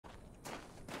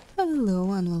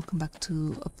Hello and welcome back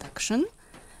to Obduction.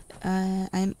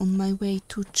 I'm on my way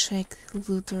to check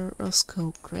Luther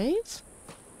Roscoe grave.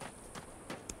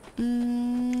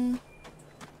 And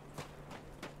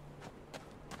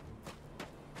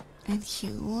he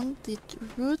wanted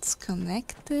roots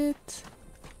connected.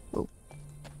 Oh.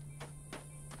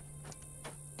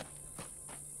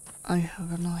 I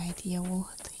have no idea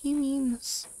what he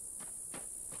means.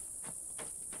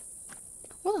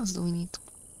 What else do we need?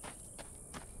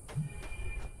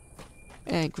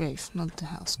 Grave, not the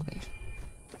house grave.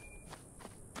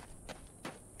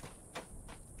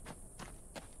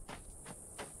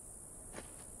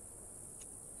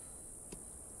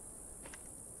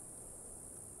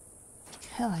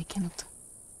 Hell, I cannot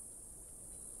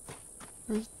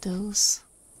read those.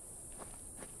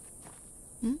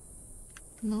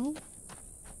 No?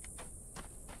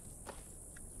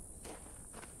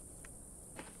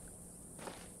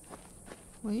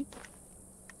 Wait.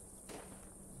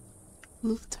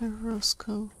 Luther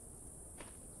Roscoe.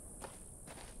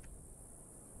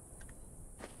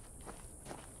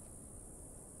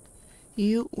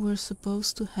 You were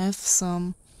supposed to have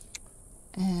some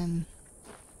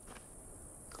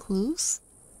clues?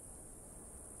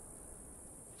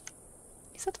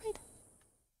 Is that right?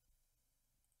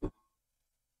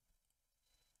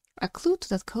 A clue to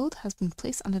that code has been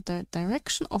placed under the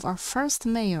direction of our first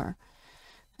mayor.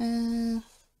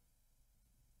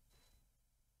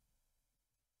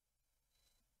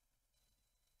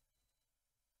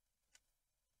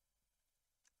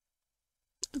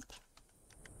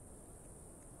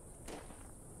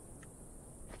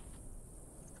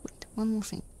 Wait, one more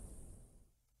thing.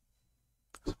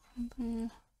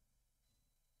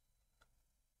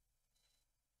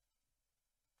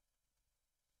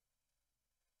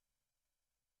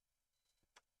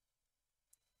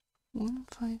 One,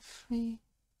 5, 3.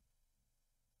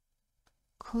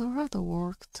 Colorado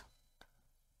worked.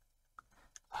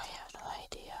 I have no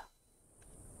idea.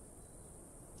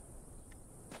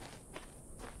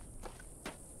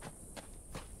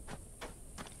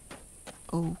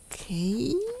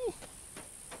 Okay.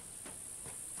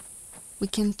 We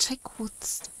can check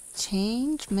what's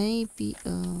changed, maybe,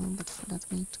 but for that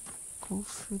we need to go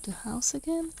through the house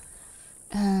again.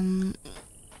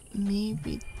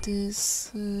 Maybe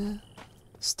this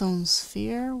stone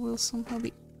sphere will somehow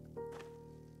be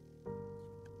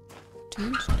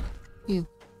changed. You.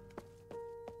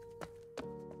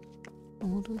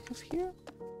 And what do we have here?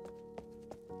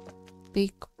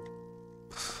 Big.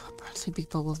 Apparently, big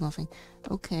bubbles, nothing.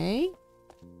 Okay.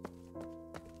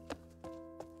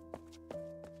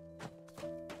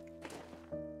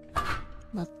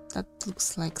 But that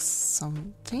looks like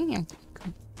something. I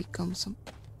could become some.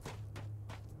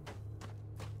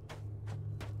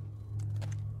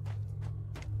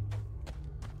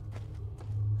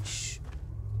 Shh.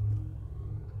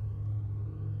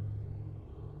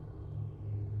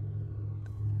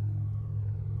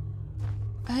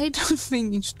 I don't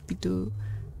think it should be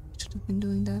should have been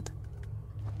doing that.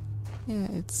 Yeah,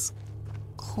 it's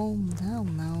calmed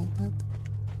down now, but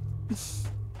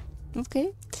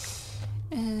okay.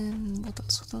 What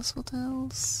else? What else? What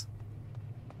else?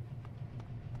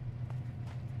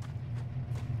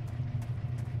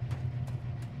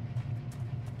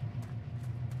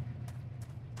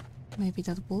 Maybe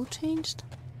that wall changed?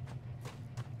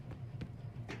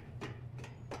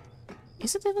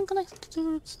 Is it even connected to the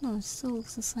roots? No, it still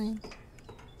looks the same.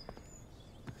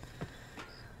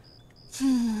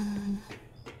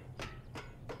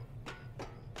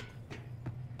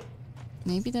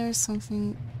 Maybe there is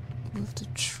something with the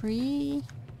tree.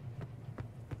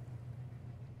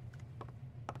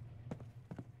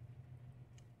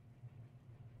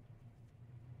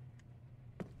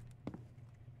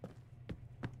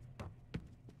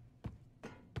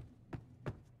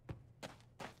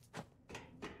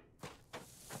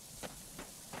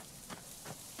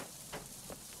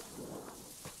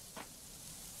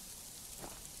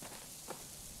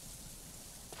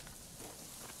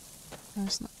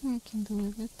 There's nothing I can do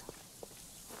with it.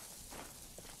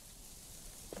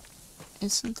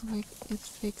 Isn't like it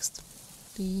fixed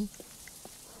the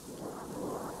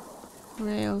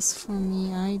rails for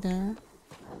me either.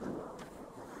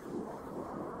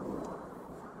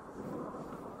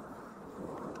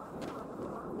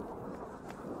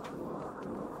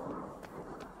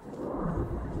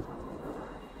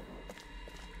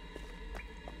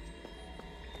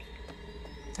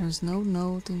 There's no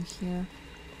note in here.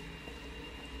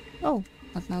 Oh,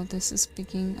 but now this is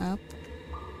picking up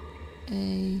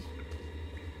a...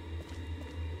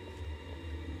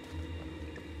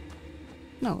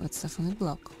 No, it's definitely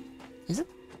blocked. Is it?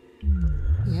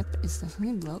 Yep, it's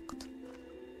definitely blocked.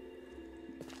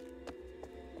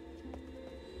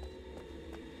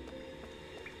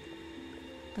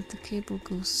 But the cable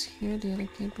goes here, the other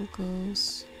cable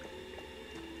goes...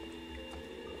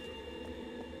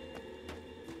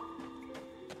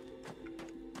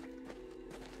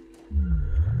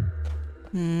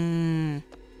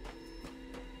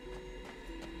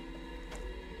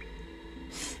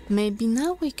 Maybe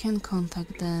now we can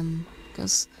contact them,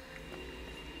 because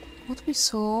what we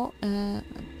saw on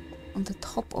the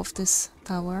top of this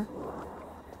tower,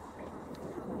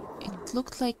 it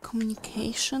looked like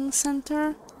communication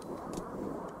center.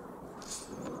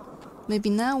 Maybe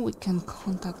now we can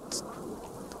contact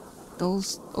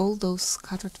all those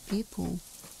scattered people.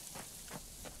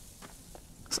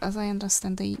 Because as I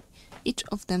understand, each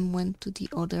of them went to the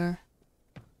other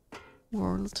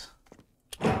world.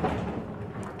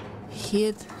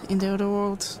 Hid in the other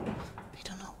world. I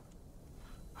don't know.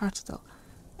 Hard to tell.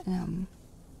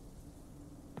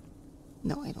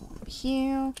 No, I don't want to be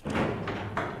here.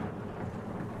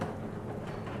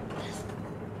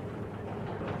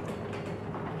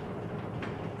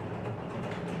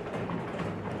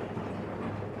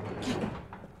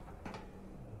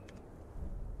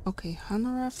 Okay,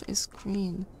 Unravel is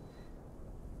green.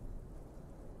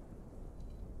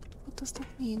 What does that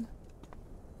mean?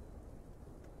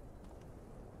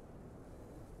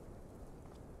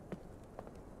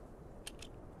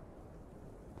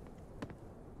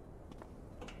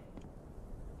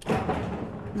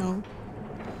 No.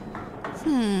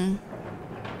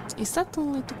 Is that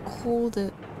only to call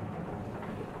the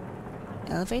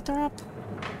elevator up?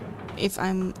 If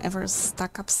I'm ever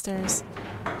stuck upstairs?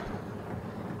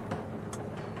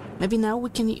 Maybe now we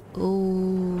can...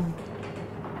 Oh...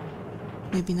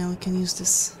 Maybe now we can use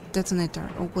this detonator,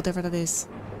 or whatever that is.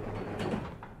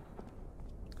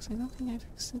 Because I don't think I've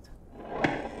used it.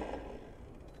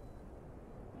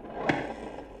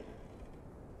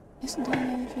 Isn't doing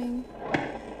anything.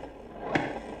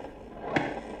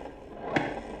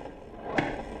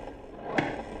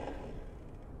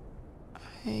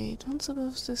 I don't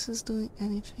suppose this is doing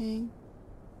anything.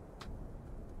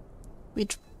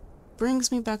 Which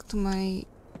brings me back to my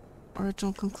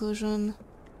original conclusion.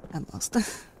 I'm lost.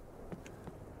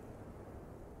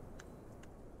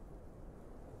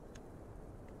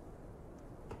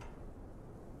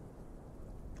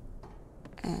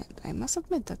 And I must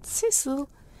admit that Cecil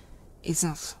is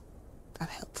not that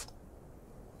helpful.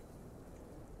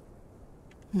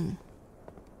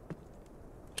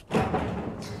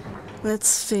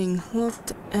 Let's think,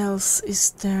 what else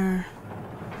is there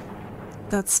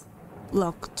that's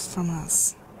blocked from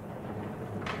us?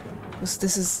 Because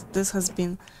this has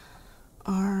been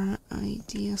our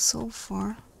idea so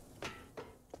far.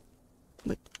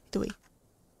 Wait,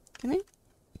 can I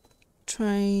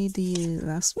try the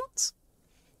last ones?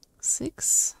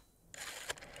 6.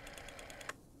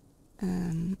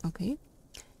 Okay.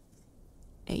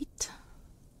 8.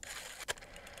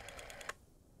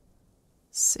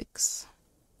 6.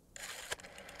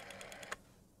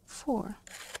 4.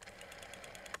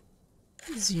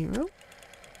 0.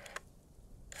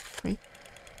 3.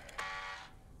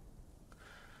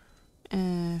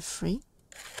 3.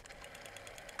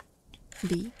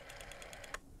 B.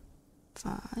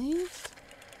 5.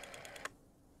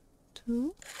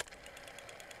 2.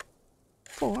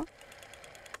 4.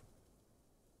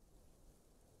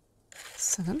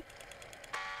 7.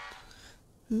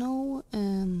 No,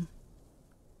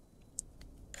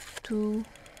 2.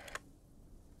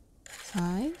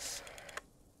 5.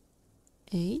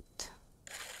 8.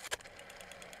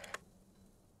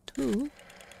 2.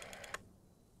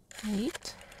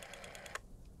 8.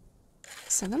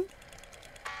 7.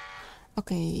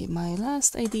 Okay, my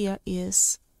last idea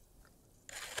is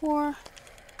 4.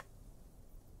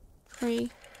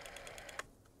 3.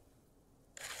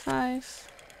 5.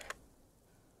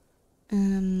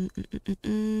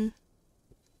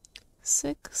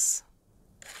 6.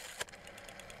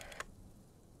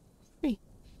 3.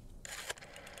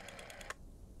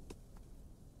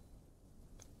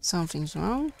 Something's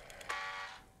wrong.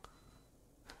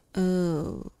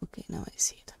 Oh, okay, now I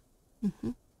see it.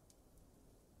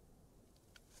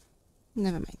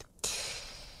 Never mind.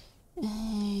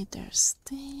 There's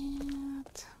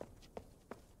that.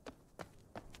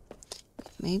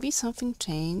 Maybe something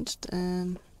changed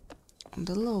on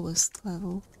the lowest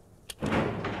level.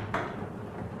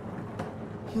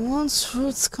 He wants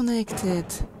roots connected.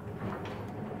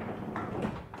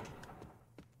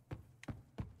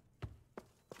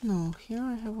 No, here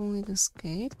I have only this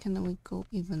gate. Can we go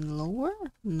even lower?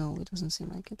 No, it doesn't seem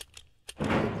like it.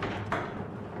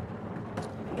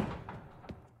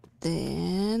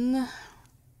 Then...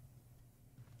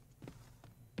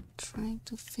 trying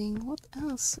to think what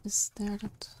else is there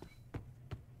that...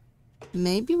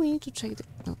 Maybe we need to check the...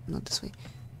 No, not this way.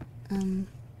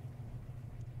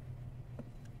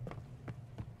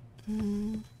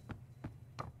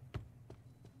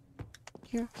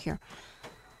 Here, here.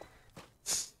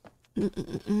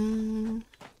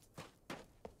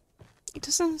 It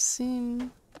doesn't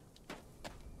seem...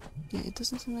 Yeah, it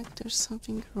doesn't seem like there's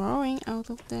something growing out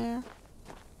of there.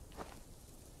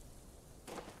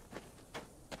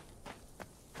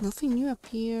 Nothing new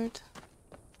appeared.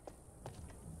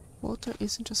 Water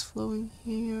isn't just flowing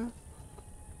here.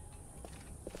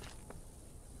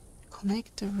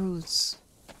 Connect the roots.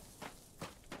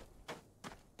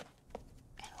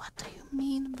 And what do you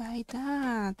mean by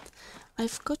that?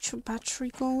 I've got your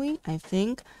battery going, I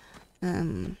think.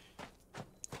 No.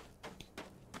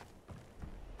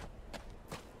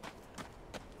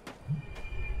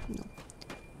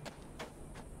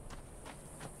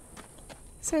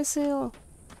 Cecil!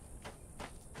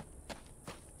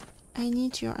 I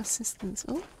need your assistance.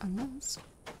 Oh, a mouse.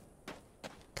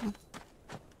 Come on.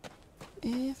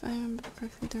 If I remember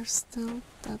correctly, there's still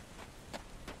that...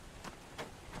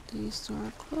 These two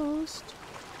are closed.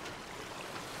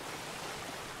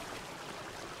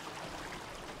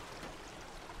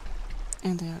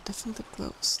 And they are definitely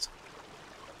closed.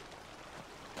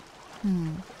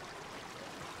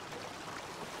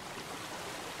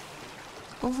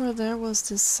 Over there was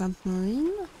this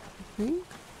submarine, I think.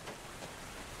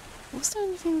 Was there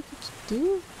anything we could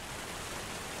do?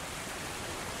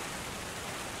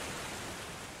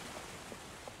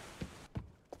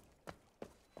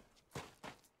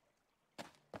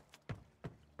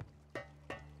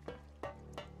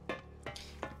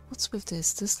 What's with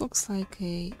this? This looks like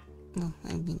a... No,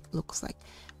 I mean, looks like...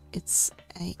 It's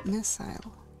a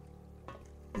missile.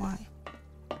 Why?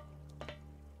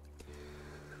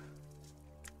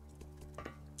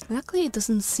 Luckily, it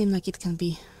doesn't seem like it can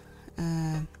be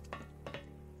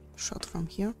shot from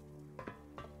here.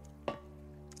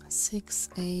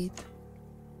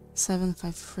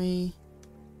 68753.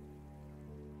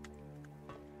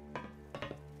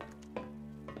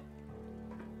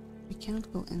 We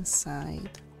cannot go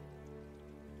inside.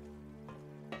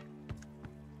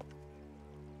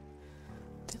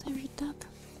 Did I read that?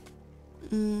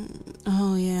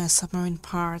 Oh yeah, submarine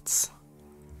parts.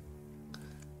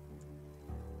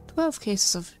 12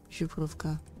 cases of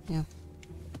Zhukrovka, yeah.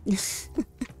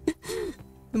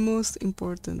 The most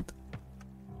important.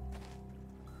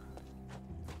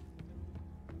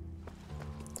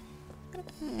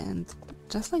 And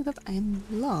just like that, I'm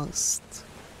lost.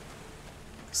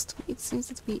 To me, it seems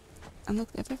that we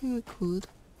unlocked everything we could.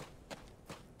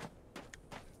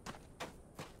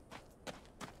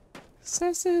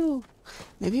 Cecil!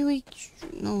 Maybe we...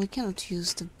 No, we cannot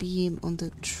use the beam on the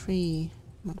tree.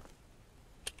 No.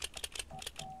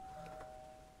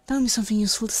 Tell me something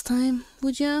useful this time,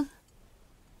 would ya?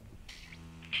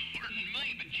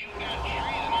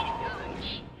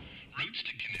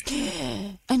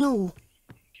 I know!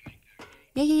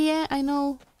 Yeah, I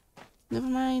know. Never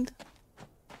mind.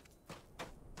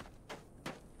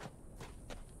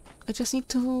 I just need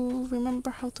to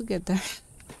remember how to get there.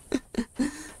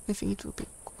 I think it will be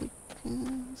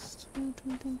quickest.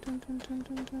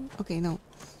 Okay, no.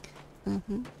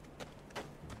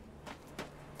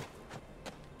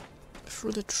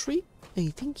 Through the tree? I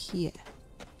think here.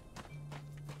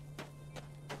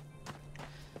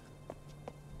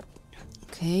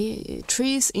 Okay,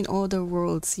 trees in other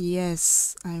worlds.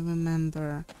 Yes, I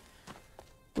remember.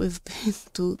 We've been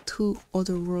to 2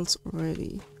 other worlds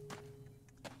already.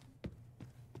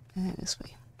 This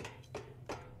way.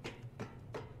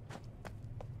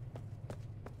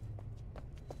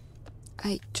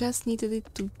 I just needed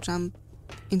it to jump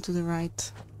into the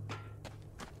right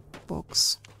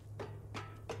box.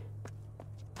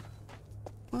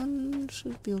 One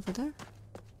should be over there.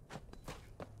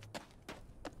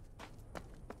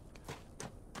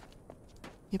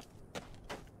 Yep.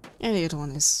 And the other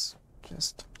one is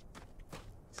just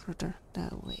further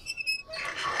that way.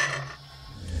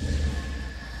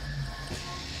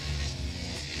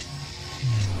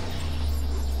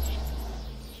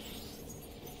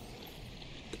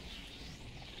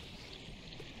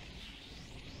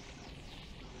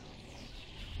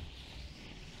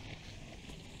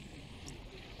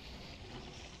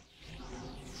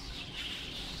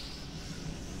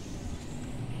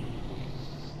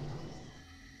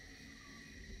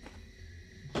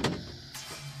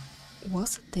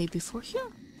 Was it day before here?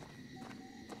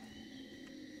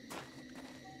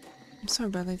 I'm sorry,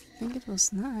 but I think it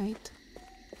was night.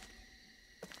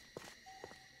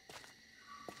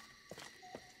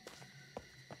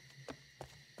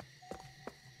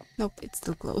 Nope, it's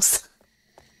still closed.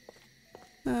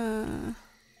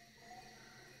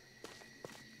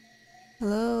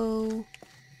 Hello?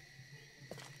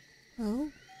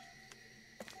 Oh?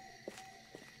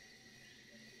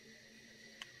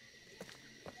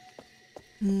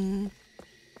 Hmm.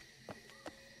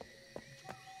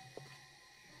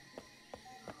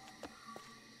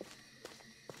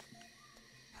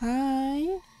 Hi?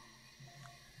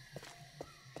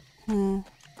 Hmm.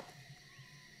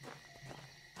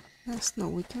 Yes, no,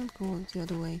 we can't go the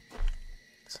other way.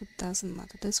 So it doesn't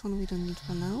matter. This one we don't need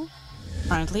for now.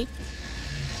 Apparently.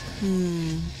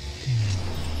 Hmm.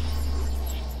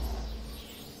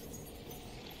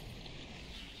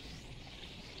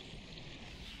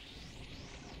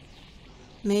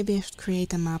 Maybe I should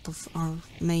create a map of our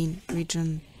main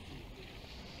region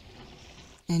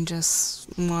and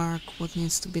just mark what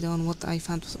needs to be done, what I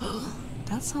found was...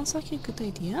 That sounds like a good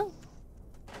idea.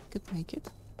 Could make it.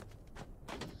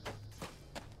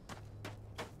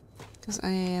 Because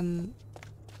I am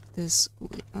this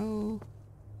way. Oh.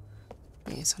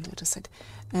 Yeah, it's on the other side.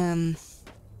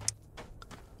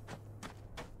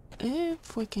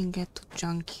 If we can get to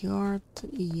junkyard,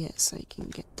 yes, I can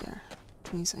get there.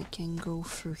 Which means I can go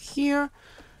through here,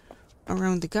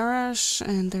 around the garage,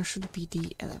 and there should be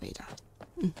the elevator.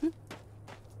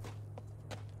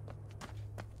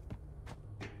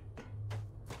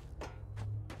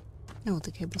 Oh,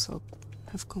 the cables all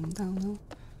have come down now.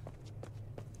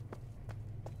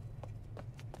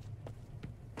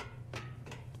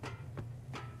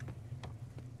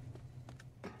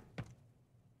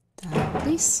 Down,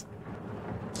 please.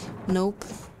 Nope.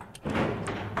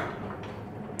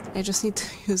 I just need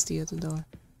to use the other door.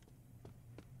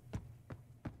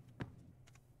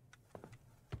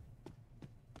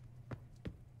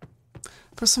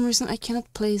 For some reason I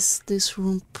cannot place this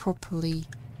room properly.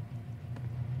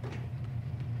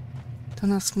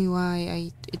 Don't ask me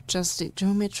why. It just the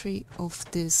geometry of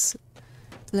this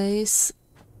place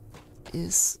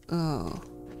is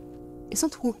it's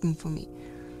not working for me.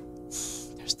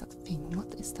 There's that thing.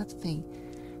 What is that thing?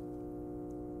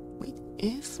 Wait,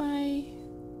 if I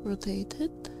rotate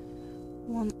it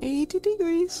 180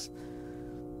 degrees.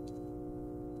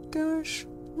 Gosh,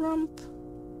 rump.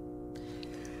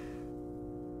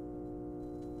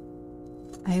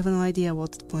 I have no idea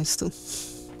what it points to.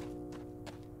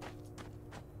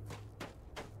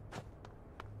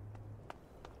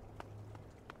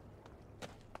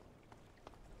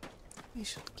 We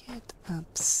should get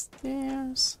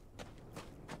upstairs.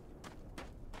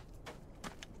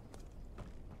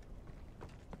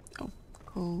 Oh,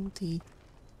 call the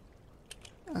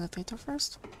elevator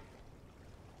first.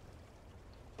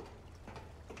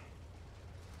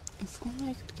 If only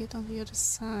I could get on the other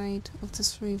side of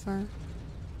this river.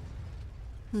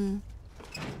 Thank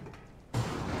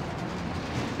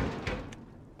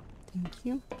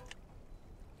you.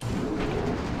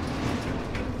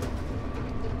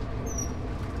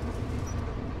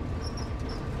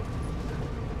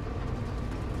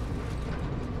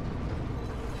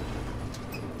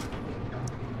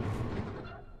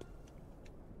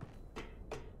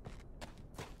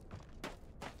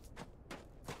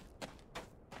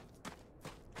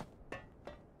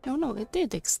 Oh no, it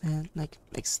did extend, like,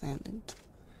 extended.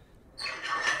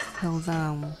 Fell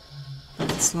down.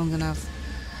 But it's long enough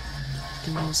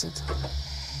to use it.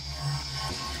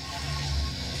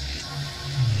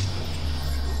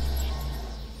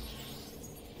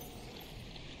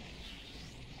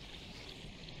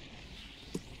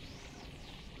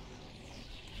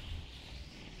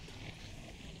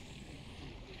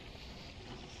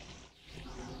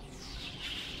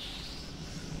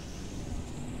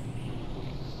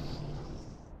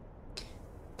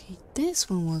 Okay, this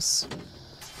one was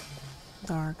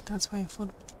dark, that's why I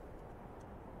thought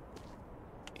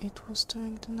it was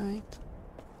during the night.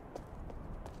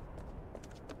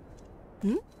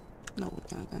 No, we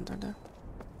can't enter there.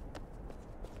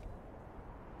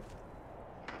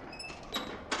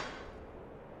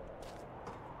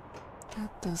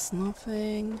 That does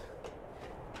nothing.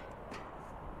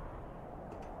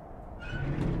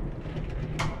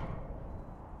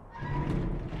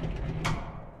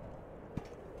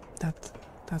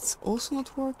 That's also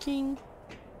not working.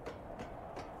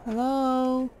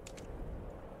 Hello?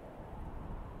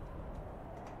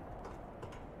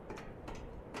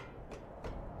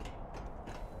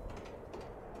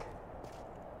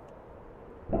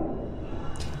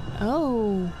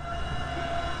 Oh.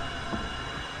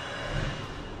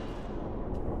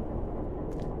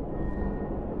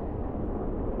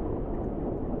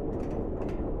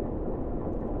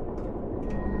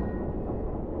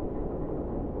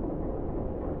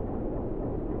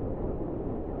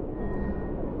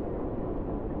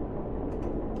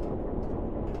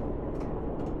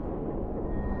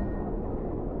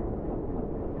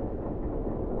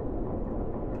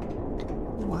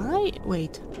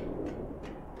 Wait.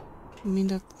 You mean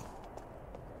that...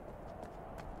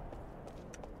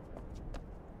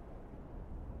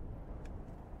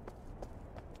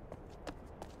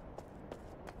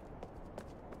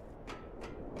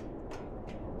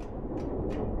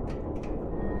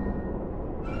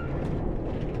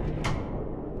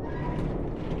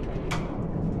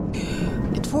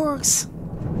 It works!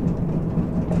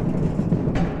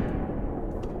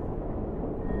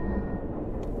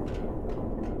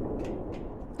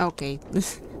 Okay.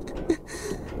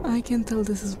 I can tell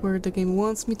this is where the game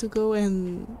wants me to go,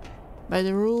 and by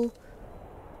the rule...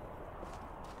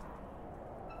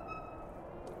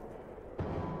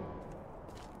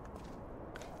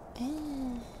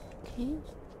 Okay.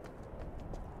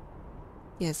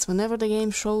 Yes, whenever the game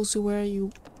shows you where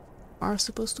you are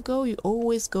supposed to go, you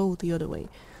always go the other way.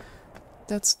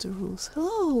 That's the rules.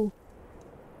 Hello!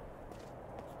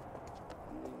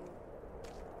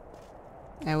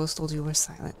 I was told you were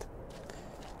silent.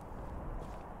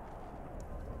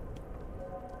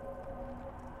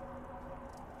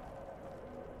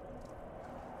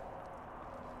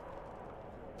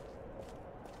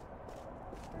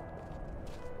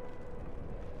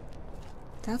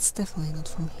 That's definitely not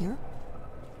from here.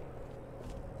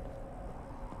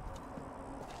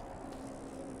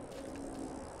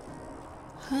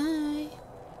 Hi!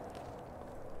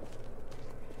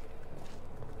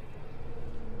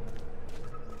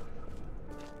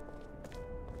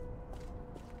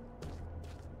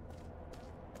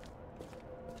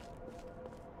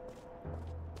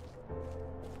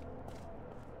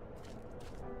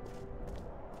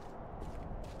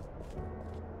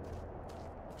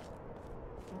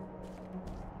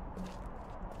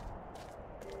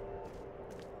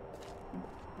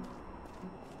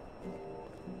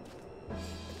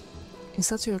 Is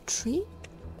that your tree?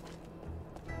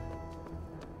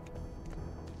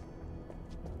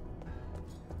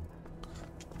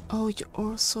 Oh, you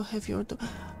also have your...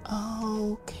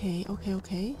 Oh, okay, okay,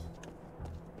 okay.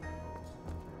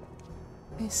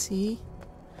 I see.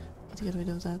 Need to get rid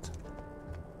of that.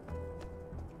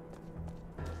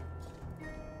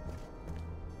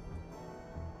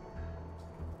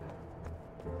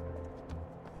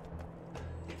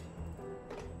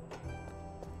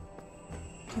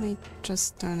 Can I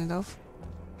just turn it off?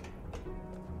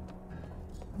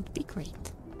 Would be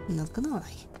great. Not gonna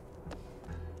lie.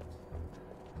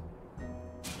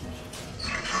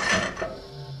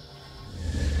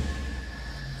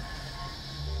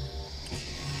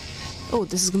 Oh,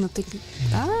 this is gonna take me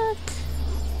back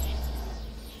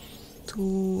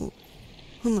to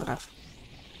Unravel.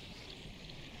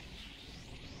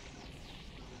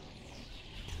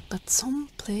 But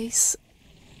someplace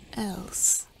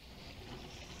else.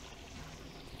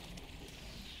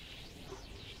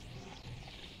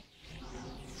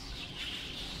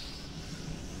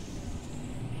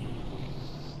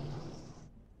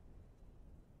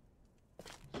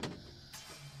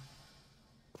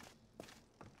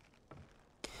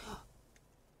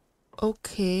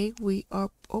 Okay, we are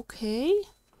okay.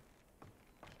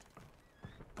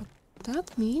 But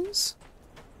that means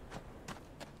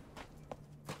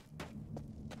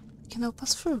we can now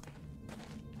pass through.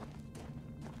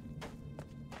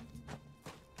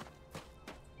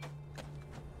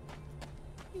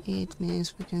 It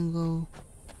means we can go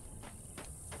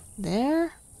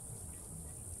there.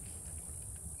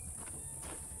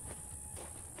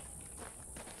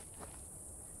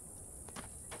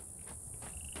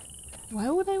 Why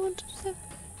would I want to do that?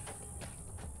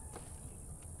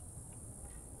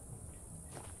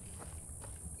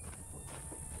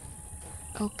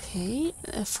 Okay,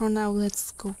 for now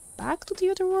let's go back to the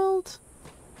other world.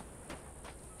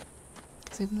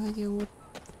 'Cause I have no idea what...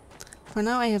 For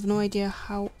now I have no idea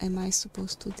how am I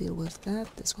supposed to deal with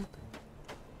that, this one.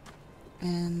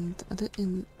 And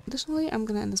additionally I'm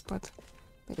gonna end this part.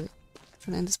 By the way, I'm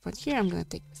gonna end this part here, I'm gonna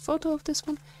take a photo of this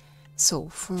one. So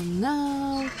for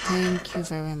now, thank you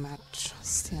very much.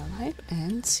 Stay alive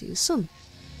and see you soon.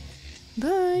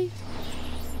 Bye!